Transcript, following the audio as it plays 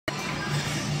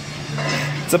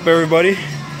What's up, everybody?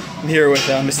 I'm here with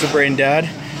Mr. Brain Dad,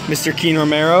 Mr. Keen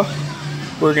Romero.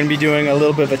 We're going to be doing a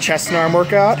little bit of a chest and arm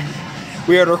workout.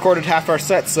 We already recorded half our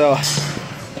set, so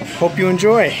hope you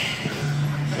enjoy.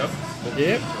 Yep.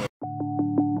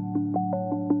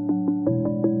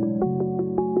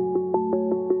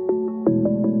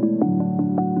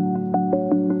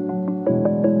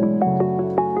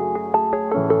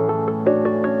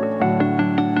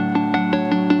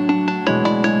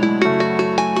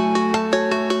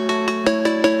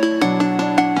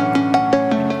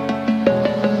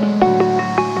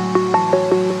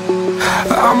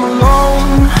 I'm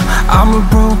alone, I'm a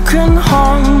broken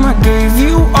home. I gave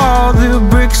you all the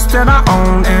bricks that I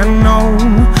own and know.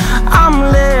 I'm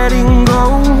letting go,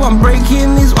 I'm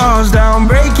breaking these walls down,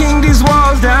 breaking these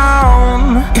walls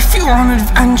down. If you want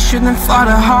adventure, then fly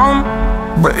to home.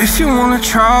 But if you wanna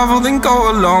travel, then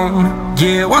go alone.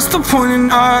 Yeah, what's the point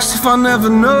in us if I never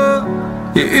know?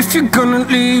 Yeah, if you're gonna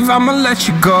leave, I'ma let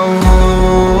you go.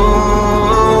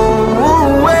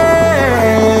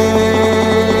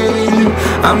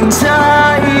 I'm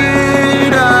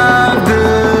tired of the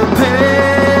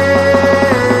pain.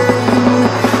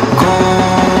 Go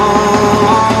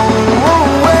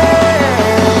away.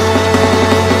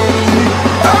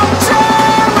 I'm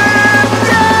tired of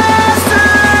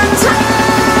yesterday.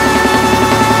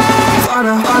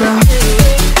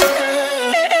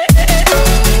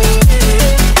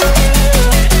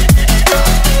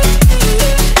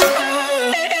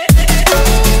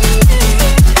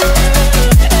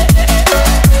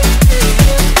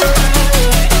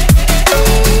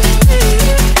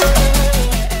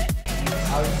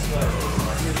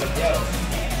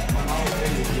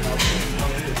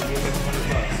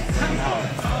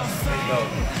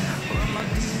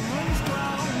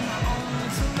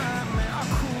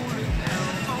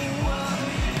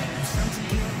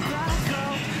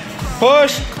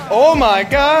 Push! Oh my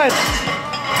god!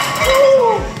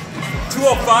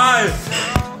 205!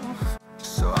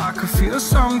 So I could feel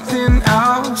something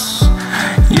else.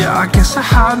 Yeah, I guess I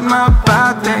had my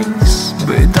bad days,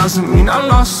 but it doesn't mean I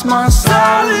lost my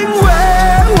style. Darling,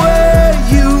 where were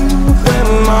you when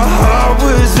my heart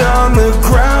was on the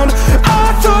ground?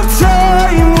 I thought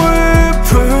time would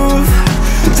prove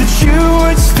that you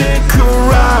would stick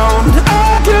around.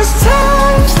 I guess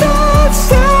time stood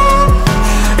still,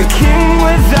 a king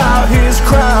without his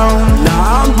crown.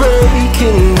 Now I'm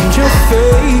breaking, you're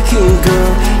faking,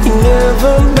 girl. You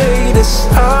never made a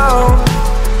sound.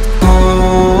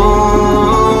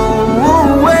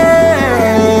 Oh, wait,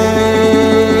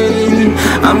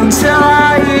 I'm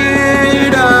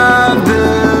tired of the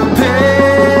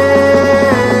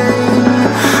pain.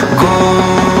 Go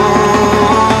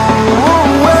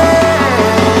away.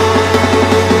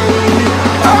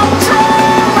 I'm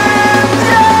tired of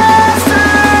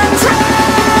yesterday.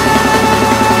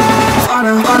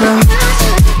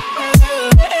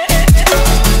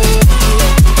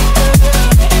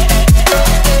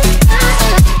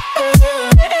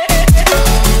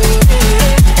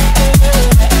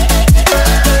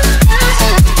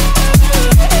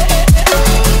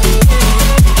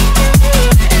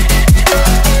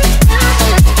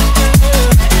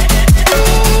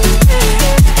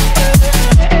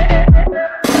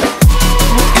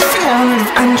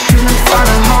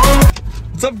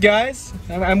 What's up, guys?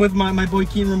 I'm with my boy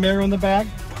Keen Romero in the back.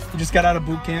 He just got out of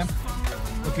boot camp,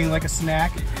 looking like a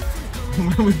snack.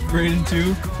 We're with Braden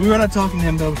too. We were not talking to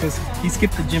him though because he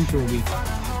skipped the gym for a week.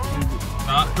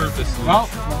 Not purposely. Well,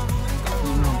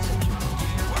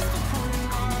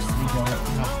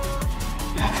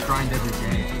 Grind every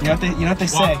day. you know what they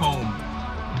say. Walk home.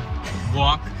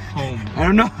 Walk home. I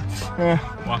don't know.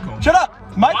 Walk home. Shut up!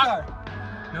 It's my What? car.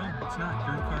 No, it's not.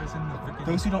 Your car's in the freaking...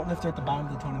 Those who don't lift are at the bottom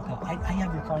of the totem pole. I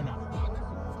have your car now.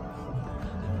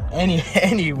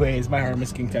 Anyways, my arm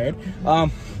is getting tired.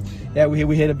 Yeah,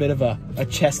 we hit a bit of a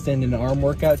chest and an arm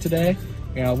workout today.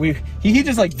 You know, he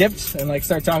just like dipped and like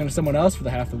started talking to someone else for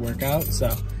the half the workout. So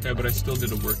Yeah, but I still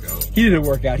did a workout. he did a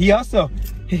workout. He also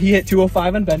he hit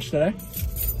 205 on bench today.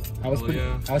 I was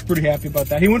pretty happy about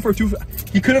that. He went for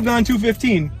he could have gone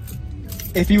 215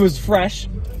 if he was fresh.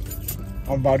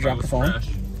 I'm about to drop the phone. Fresh.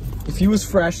 If he was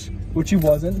fresh, which he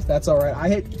wasn't, that's all right. I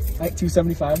hit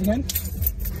 275 again.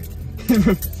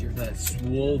 You're that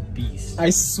swole beast.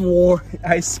 I swore,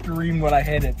 I screamed when I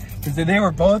hit it. Because they were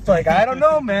both like, I don't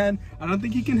know, man. I don't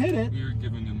think he can hit it. We were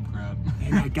giving him crap.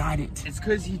 And I got it. It's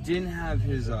because he didn't have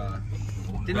his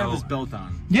belt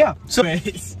on. Yeah. So,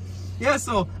 yeah,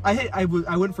 so I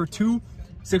went for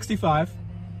 265.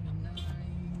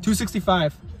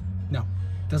 265. No,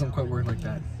 doesn't quite work like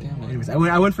that. Damn it. Anyways, I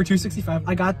went for 265.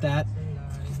 I got that.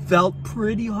 felt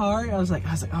pretty hard. I was like,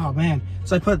 oh man.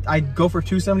 So I go for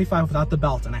 275 without the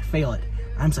belt and I fail it.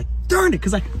 I'm just like, darn it,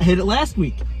 because I hit it last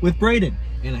week with Braden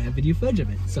and I have video footage of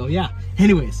it. So yeah.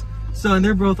 Anyways, so and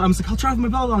they're both. I'm just like, I'll try with my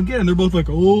belt on again. And they're both like,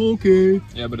 oh, okay.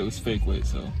 Yeah, but it was fake weight,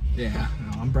 so. Yeah.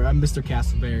 No, I'm Mr.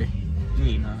 Castleberry. No,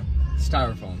 you're not.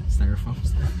 Styrofoam.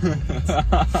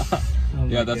 Oh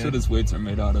Yeah, that's what his weights are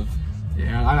made out of.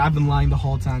 Yeah, I've been lying the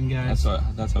whole time, guys.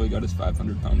 That's how he got his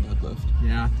 500-pound deadlift.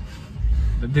 Yeah.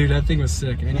 But dude, that thing was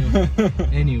sick. Anyway,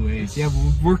 anyways, yeah,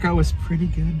 workout was pretty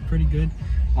good.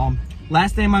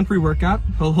 Last day I'm on pre-workout.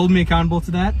 He'll hold me accountable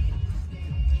to that.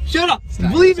 Shut up!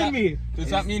 Believe in me! Does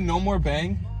that mean no more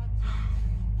bang?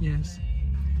 Yes.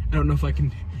 I don't know if I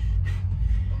can.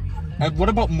 What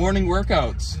about morning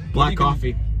workouts? Black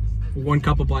coffee. 1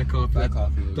 cup of black coffee. Black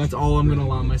coffee. That's all I'm gonna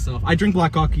allow myself. I drink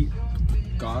black coffee.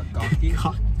 Hockey?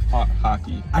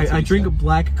 Hockey. I drink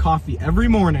black coffee every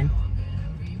morning,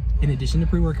 in addition to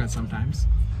pre-workout sometimes,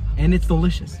 and it's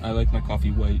delicious. I like my coffee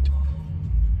white.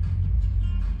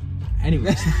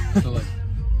 Anyways. So like,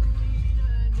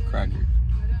 Cracker.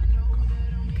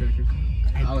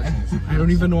 I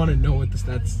don't even want to know what the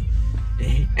stats.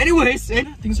 Anyways,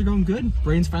 things are going good.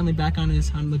 Brain's finally back on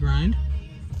the grind.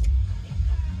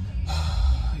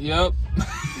 Yep.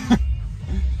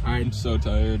 Alright. I'm so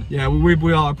tired. Yeah,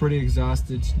 we all are pretty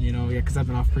exhausted, you know, because I've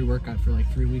been off pre-workout for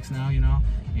like 3 weeks now, you know,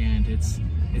 and it's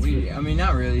I mean,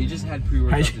 not really. You just had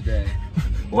pre-workout today.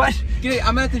 What?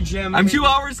 I'm at the gym. I'm 2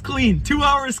 hours clean. 2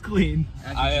 hours clean.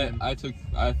 I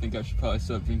think I should probably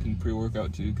stop drinking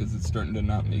pre-workout too, because it's starting to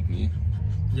not make me.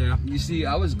 Yeah. You see,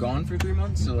 I was gone for 3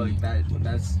 months, so like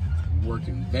that's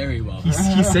working very well.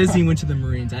 He says he went to the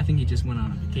Marines. I think he just went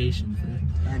on a vacation.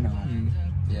 I know.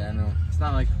 Yeah, I know. It's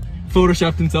not like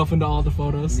Photoshopped himself into all the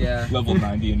photos. Yeah. Level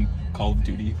 90 in Call of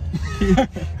Duty.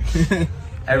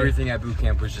 Everything at boot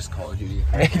camp was just Call of Duty.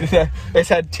 It's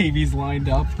had TVs lined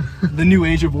up. The new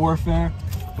age of warfare.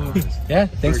 But, yeah,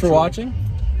 thanks for watching.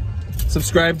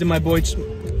 Subscribe to my boy's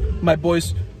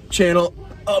channel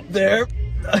up there.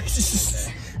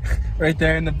 Right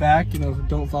there in the back. You know,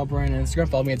 don't follow Brian on Instagram.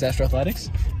 Follow me at Astro Athletics.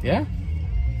 Yeah.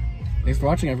 Thanks for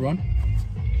watching, everyone.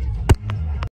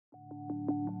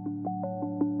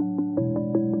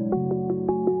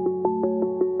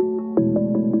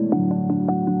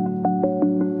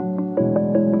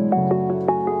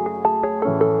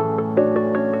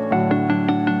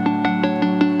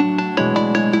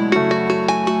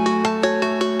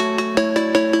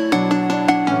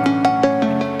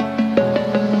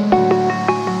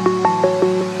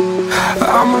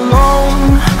 I'm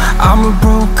alone, I'm a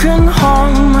broken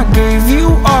home. I gave you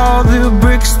all the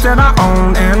bricks that I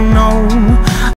own and know